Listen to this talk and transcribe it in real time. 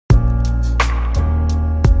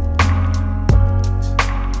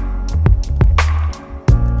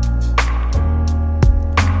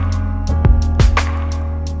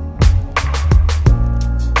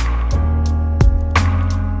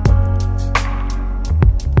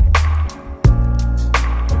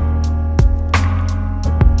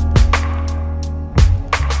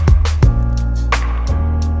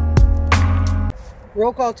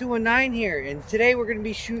Roll Call 219 here, and today we're going to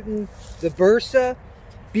be shooting the Bersa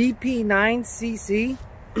BP9CC.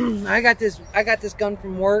 I got this gun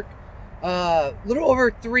from work, a little over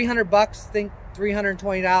 300 bucks, I think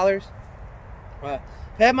 $320.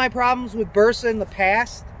 Had my problems with Bersa in the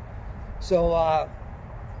past, so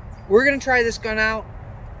we're going to try this gun out,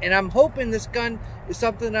 and I'm hoping this gun is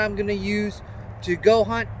something that I'm going to use to go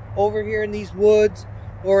hunt over here in these woods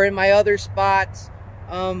or in my other spots,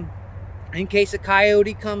 in case a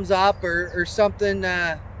coyote comes up or something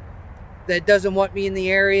that doesn't want me in the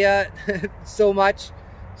area so much.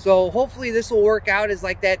 So hopefully this will work out as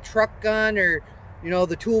like that truck gun, or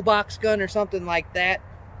the toolbox gun or something like that.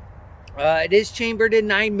 It is chambered in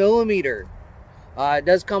 9mm. It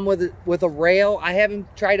does come with a rail. I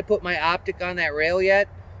haven't tried to put my optic on that rail yet.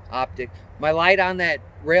 My light on that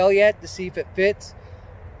rail yet to see if it fits.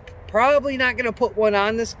 Probably not going to put one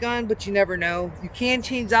on this gun, but you never know. You can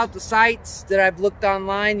change out the sights that I've looked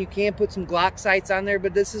online. You can put some Glock sights on there,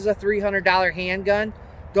 but this is a $300 handgun.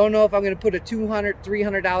 Don't know if I'm going to put a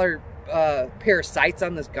 $300 pair of sights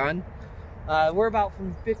on this gun. We're about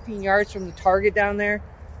from 15 yards from the target down there.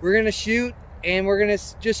 We're going to shoot, and we're going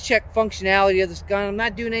to just check functionality of this gun. I'm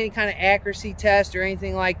not doing any kind of accuracy test or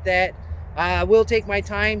anything like that. I will take my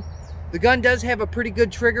time. The gun does have a pretty good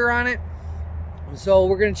trigger on it, so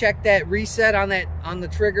we're going to check that reset on the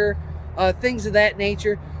trigger, things of that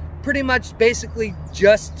nature. Pretty much basically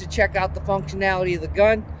just to check out the functionality of the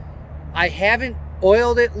gun. I haven't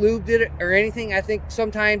oiled it, lubed it, or anything. I think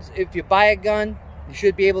sometimes if you buy a gun, you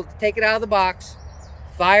should be able to take it out of the box,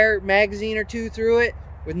 fire a magazine or two through it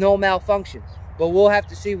with no malfunctions. But we'll have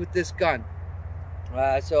to see with this gun.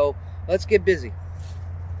 So let's get busy.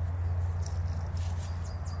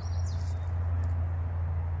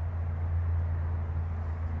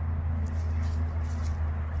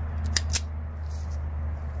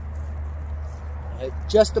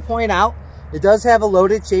 Just to point out, it does have a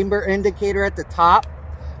loaded chamber indicator at the top,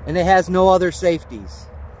 and it has no other safeties.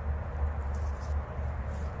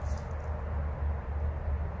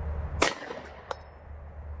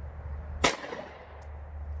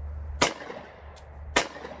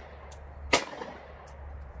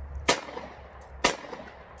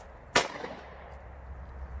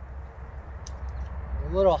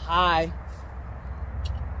 A little high.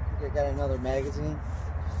 I think I got another magazine.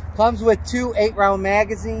 Comes with two 8-round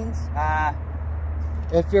magazines.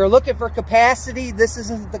 If you're looking for capacity, this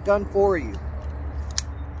isn't the gun for you.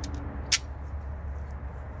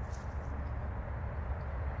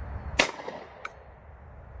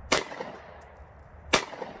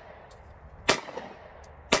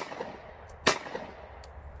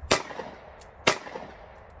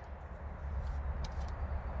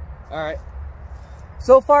 All right.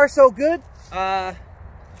 So far, so good.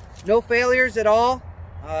 No failures at all.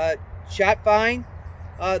 Shot fine.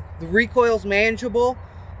 The recoil's manageable.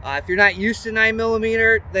 If you're not used to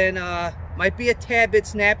 9mm, then might be a tad bit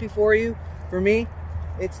snappy for you. For me,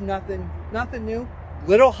 it's nothing new.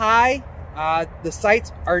 Little high. The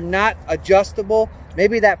sights are not adjustable.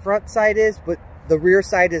 Maybe that front sight is, but the rear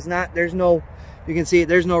sight is not. There's no, you can see it,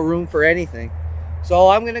 there's no room for anything. So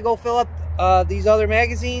I'm gonna go fill up these other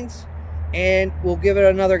magazines, and we'll give it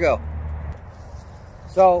another go.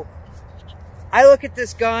 So I look at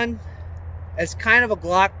this gun as kind of a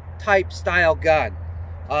Glock type style gun.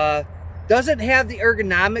 Doesn't have the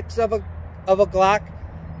ergonomics of a Glock.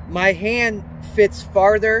 My hand fits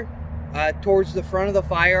farther towards the front of the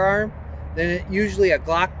firearm than usually a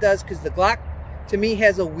Glock does, because the Glock to me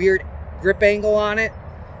has a weird grip angle on it.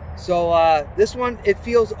 So this one, it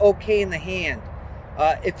feels okay in the hand.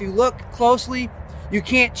 If you look closely, you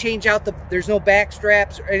can't change out there's no back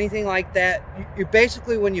straps or anything like that. You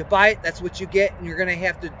basically, when you buy it, that's what you get, and you're gonna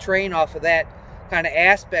have to train off of that kind of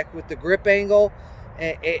aspect with the grip angle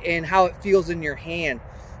and how it feels in your hand.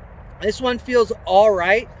 This one feels all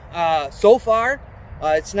right so far.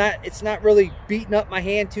 It's not really beating up my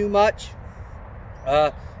hand too much.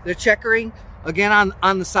 The checkering, again,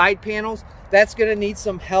 on the side panels, that's gonna need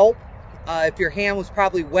some help. If your hand was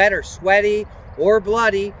probably wet or sweaty or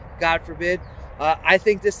bloody, God forbid, I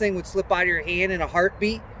think this thing would slip out of your hand in a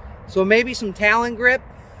heartbeat. So maybe some Talon grip,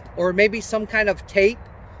 or maybe some kind of tape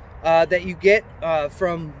that you get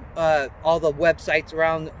from all the websites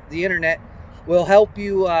around the internet will help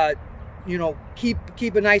you,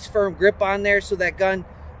 keep a nice firm grip on there, so that gun,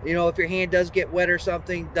 if your hand does get wet or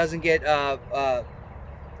something, doesn't get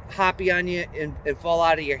hoppy on you and fall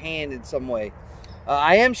out of your hand in some way.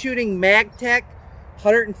 I am shooting MagTech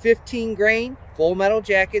 115 grain full metal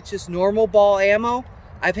jackets, just normal ball ammo.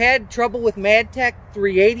 I've had trouble with MagTech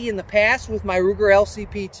 380 in the past with my Ruger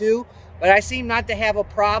LCP2, but I seem not to have a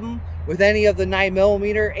problem with any of the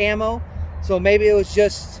 9mm ammo. So maybe it was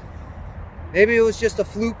just a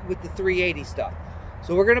fluke with the 380 stuff.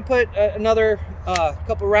 So we're gonna put another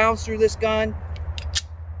couple rounds through this gun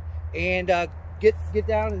and get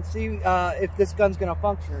down and see if this gun's gonna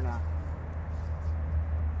function or not.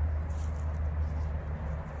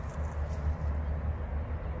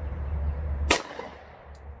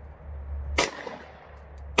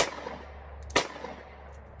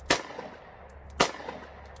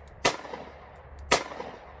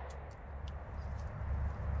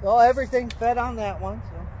 Well, everything fed on that one,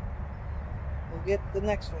 so we'll get the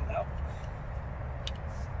next one out.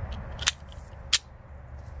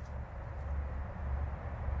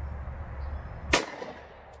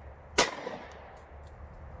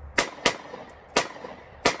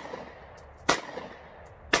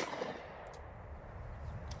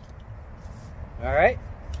 All right,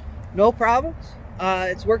 no problems.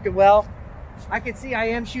 It's working well. I can see I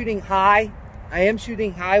am shooting high. I am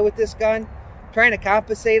shooting high with this gun. Trying to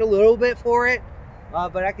compensate a little bit for it,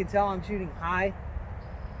 but I can tell I'm shooting high,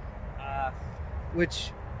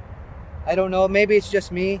 which I don't know, maybe it's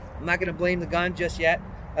just me. I'm not going to blame the gun just yet.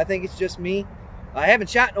 I think it's just me. I haven't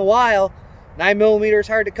shot in a while. 9mm is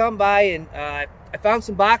hard to come by, and I found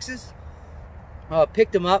some boxes,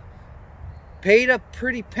 picked them up, paid a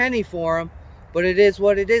pretty penny for them, but it is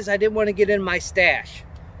what it is. I didn't want to get in my stash,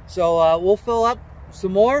 so we'll fill up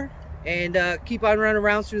some more and keep on running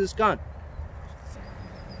rounds through this gun.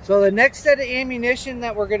 So the next set of ammunition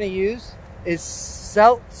that we're going to use is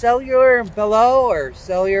cellular and below, or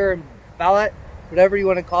cellular and pellet, whatever you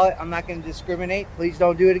want to call it. I'm not going to discriminate. Please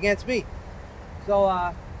don't do it against me.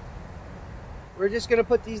 So we're just going to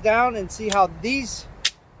put these down and see how these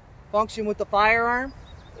function with the firearm,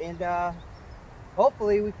 and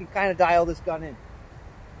hopefully we can kind of dial this gun in.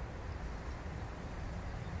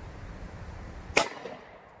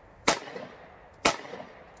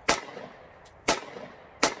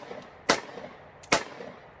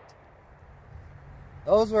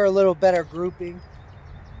 Those were a little better grouping.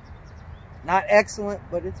 Not excellent,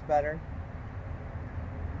 but it's better.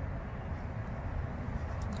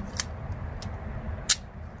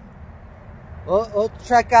 We'll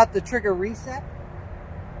check out the trigger reset.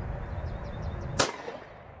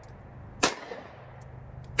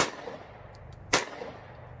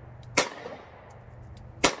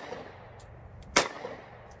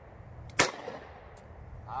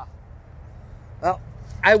 Well,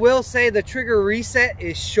 I will say the trigger reset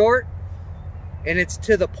is short and it's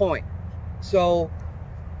to the point. So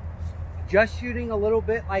just shooting a little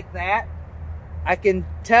bit like that, I can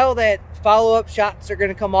tell that follow-up shots are going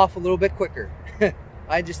to come off a little bit quicker.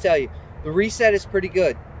 I just tell you, the reset is pretty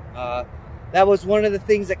good. That was one of the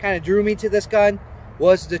things that kind of drew me to this gun,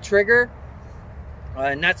 was the trigger.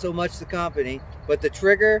 Not so much the company, but the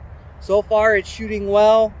trigger. So far it's shooting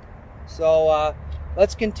well. So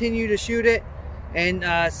let's continue to shoot it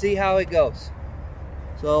and see how it goes.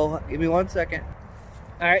 So give me 1 second.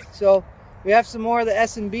 All right, so we have some more of the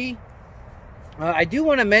S&B. I do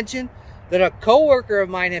want to mention that a coworker of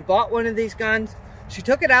mine had bought one of these guns. She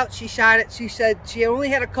took it out, she shot it. She said she only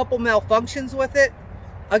had a couple malfunctions with it.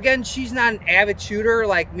 Again, she's not an avid shooter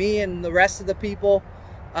like me and the rest of the people.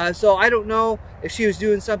 So I don't know if she was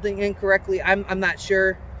doing something incorrectly. I'm not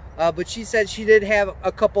sure. But she said she did have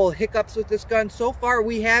a couple of hiccups with this gun. So far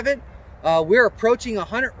we haven't. We're approaching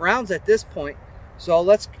 100 rounds at this point, so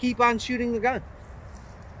let's keep on shooting the gun.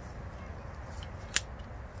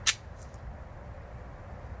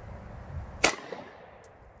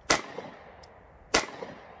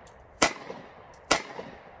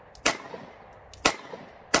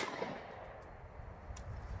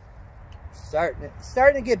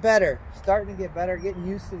 Starting to get better. Getting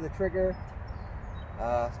used to the trigger.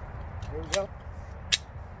 Here we go.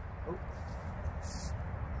 Oh.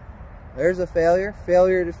 There's a failure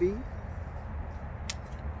to feed.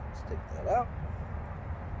 Let's take that out.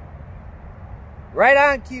 Right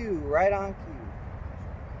on cue, right on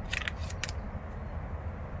cue.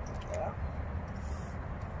 Take that out.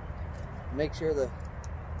 Make sure the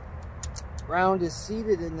round is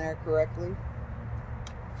seated in there correctly.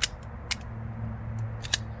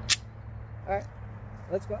 All right,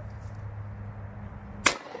 let's go.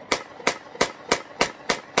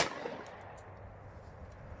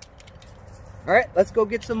 All right, let's go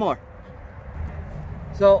get some more.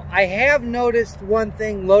 So I have noticed one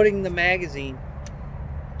thing loading the magazine.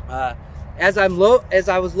 As I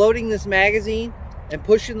was loading this magazine and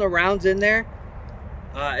pushing the rounds in there,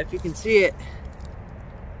 if you can see it,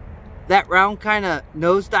 that round kind of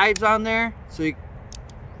nosedives on there. So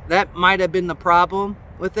that might have been the problem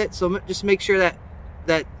with it. So just make sure that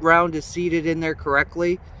that round is seated in there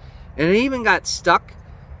correctly. and it even got stuck.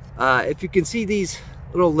 If you can see these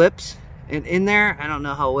little lips in there, I don't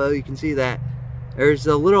know how well you can see that. There's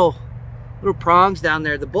a little prongs down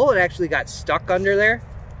there. The bullet actually got stuck under there,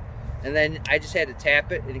 and then I just had to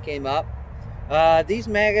tap it and it came up. These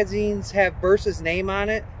magazines have Bersa's name on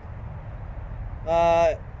it.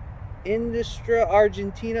 Industria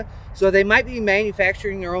Argentina. So they might be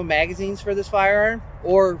manufacturing their own magazines for this firearm,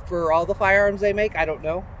 or for all the firearms they make. I don't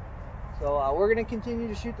know. So we're going to continue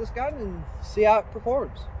to shoot this gun and see how it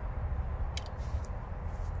performs.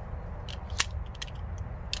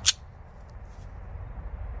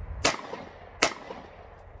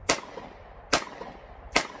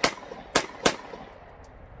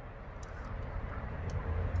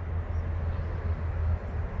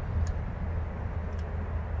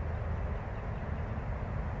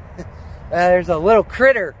 There's a little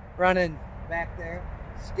critter running back there.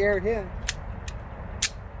 Scared him.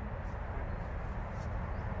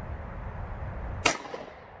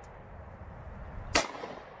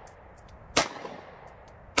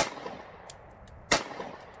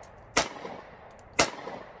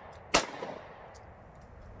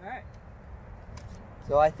 Alright.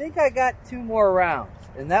 So I think I got 2 more rounds,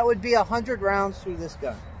 and that would be 100 rounds through this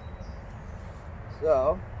gun.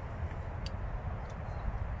 So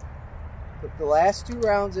put the last 2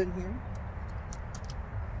 rounds in here.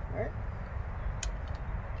 All right.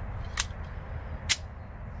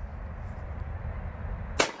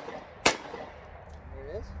 There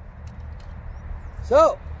it is.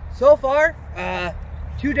 So far,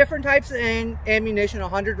 2 different types of ammunition,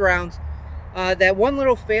 100 rounds. That one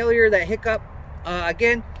little failure, that hiccup,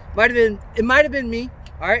 again, it might have been me.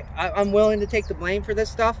 All right, I'm willing to take the blame for this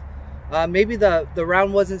stuff. Maybe the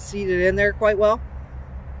round wasn't seated in there quite well.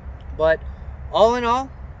 But all in all,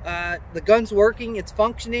 the gun's working, it's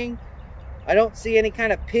functioning. I don't see any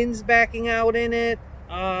kind of pins backing out in it.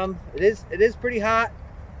 It is pretty hot.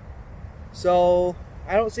 So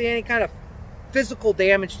I don't see any kind of physical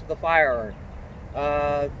damage to the firearm.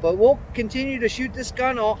 But we'll continue to shoot this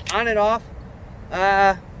gun on and off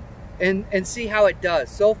and see how it does.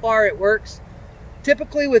 So far it works.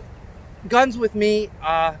 Typically with guns with me,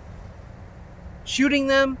 shooting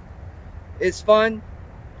them is fun.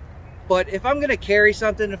 But if I'm going to carry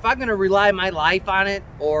something, if I'm going to rely my life on it,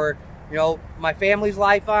 or my family's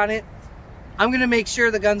life on it, I'm going to make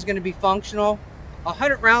sure the gun's going to be functional.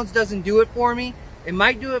 100 rounds doesn't do it for me. It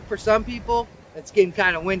might do it for some people. It's getting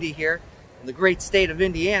kind of windy here in the great state of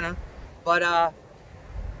Indiana. But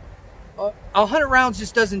 100 rounds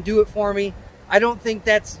just doesn't do it for me. I don't think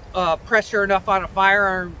that's pressure enough on a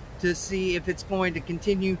firearm to see if it's going to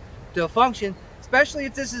continue to function. Especially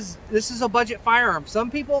if this is a budget firearm.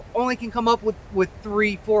 Some people only can come up with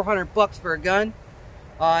 $300-400 for a gun,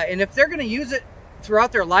 and if they're going to use it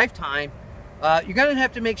throughout their lifetime, you're going to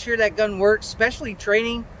have to make sure that gun works. Especially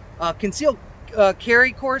training, concealed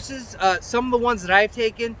carry courses. Some of the ones that I've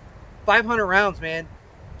taken, 500 rounds, man,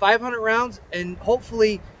 500 rounds, and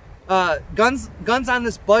hopefully guns on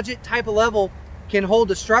this budget type of level can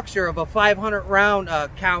hold a structure of a 500 round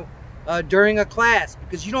count during a class,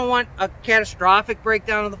 because you don't want a catastrophic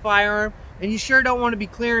breakdown of the firearm, and you sure don't want to be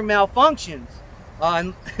clearing malfunctions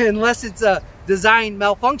unless it's a design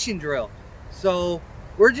malfunction drill. So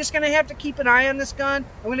we're just going to have to keep an eye on this gun.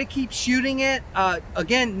 I'm going to keep shooting it.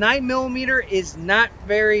 Again, 9mm is not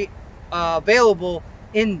very available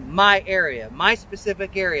in my area, my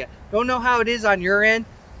specific area. Don't know how it is on your end,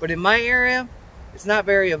 but in my area, it's not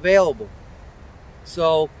very available.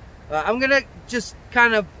 So I'm going to just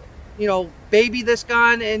kind of baby this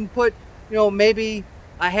gun and put, maybe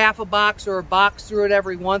a half a box or a box through it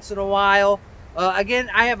every once in a while. Again,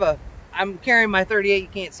 I'm carrying my 38. You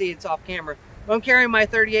can't see it, it's off camera. But I'm carrying my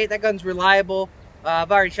 38. That gun's reliable.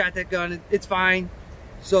 I've already shot that gun. It's fine.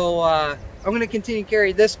 So I'm going to continue to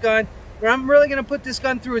carry this gun. But I'm really going to put this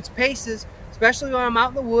gun through its paces, especially when I'm out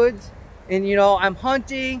in the woods and, I'm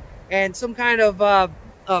hunting and some kind of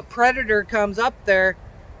predator comes up there.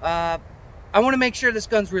 I want to make sure this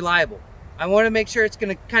gun's reliable. I want to make sure it's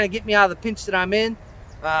going to kind of get me out of the pinch that I'm in.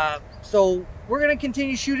 So we're going to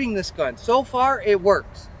continue shooting this gun. So far, it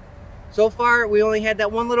works. So far, we only had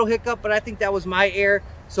that one little hiccup, but I think that was my error.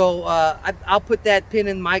 So I'll put that pin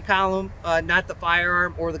in my column, not the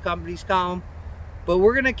firearm or the company's column. But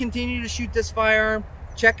we're going to continue to shoot this firearm,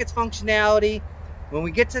 check its functionality. When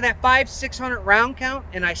we get to that 500-600 round count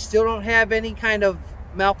and I still don't have any kind of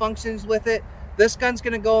malfunctions with it, this gun's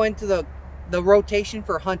going to go into the rotation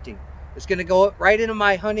for hunting. It's going to go right into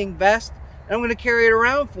my hunting vest, and I'm going to carry it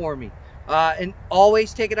around for me. And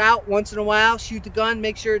always take it out once in a while, shoot the gun,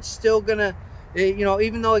 make sure it's still going to,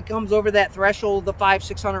 even though it comes over that threshold of the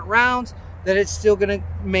 500-600 rounds, that it's still going to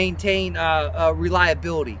maintain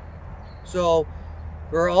reliability. So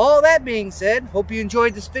for all that being said, hope you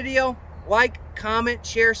enjoyed this video. Like, comment,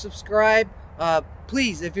 share, subscribe.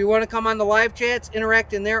 Please, if you want to come on the live chats,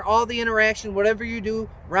 interact in there. All the interaction, whatever you do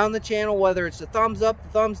around the channel, whether it's the thumbs up, the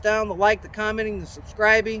thumbs down, the like, the commenting, the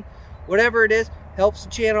subscribing, whatever it is, helps the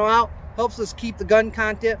channel out, helps us keep the gun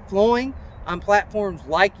content flowing on platforms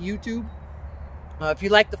like YouTube. If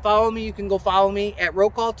you'd like to follow me, you can go follow me at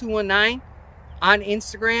RollCall219 on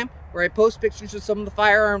Instagram, where I post pictures of some of the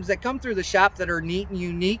firearms that come through the shop that are neat and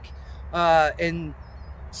unique, and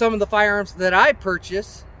some of the firearms that I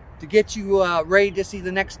purchase to get you ready to see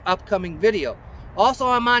the next upcoming video. Also,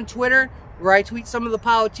 I'm on Twitter, where I tweet some of the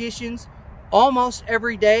politicians almost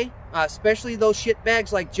every day, especially those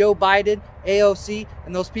shitbags like Joe Biden, AOC,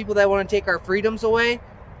 and those people that want to take our freedoms away.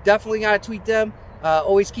 Definitely got to tweet them.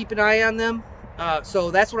 Always keep an eye on them.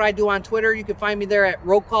 So that's what I do on Twitter. You can find me there at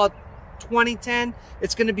RollCall2010.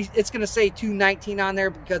 It's gonna say 219 on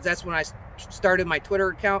there because that's when I started my Twitter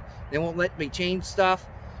account. They won't let me change stuff.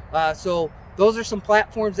 So those are some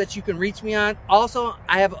platforms that you can reach me on. Also,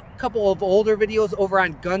 I have a couple of older videos over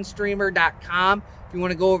on gunstreamer.com. If you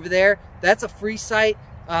want to go over there, that's a free site.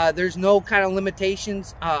 There's no kind of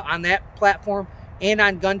limitations on that platform. And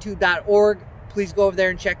on guntube.org, please go over there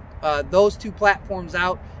and check those two platforms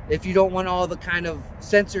out if you don't want all the kind of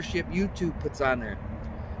censorship YouTube puts on there.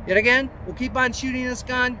 Yet again, we'll keep on shooting this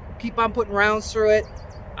gun, keep on putting rounds through it.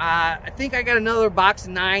 I think I got another box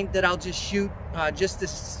of 9 that I'll just shoot just to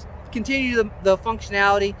continue the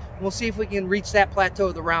functionality, and we'll see if we can reach that plateau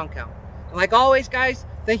of the round count. And like always, guys,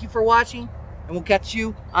 thank you for watching, and we'll catch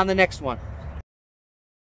you on the next one.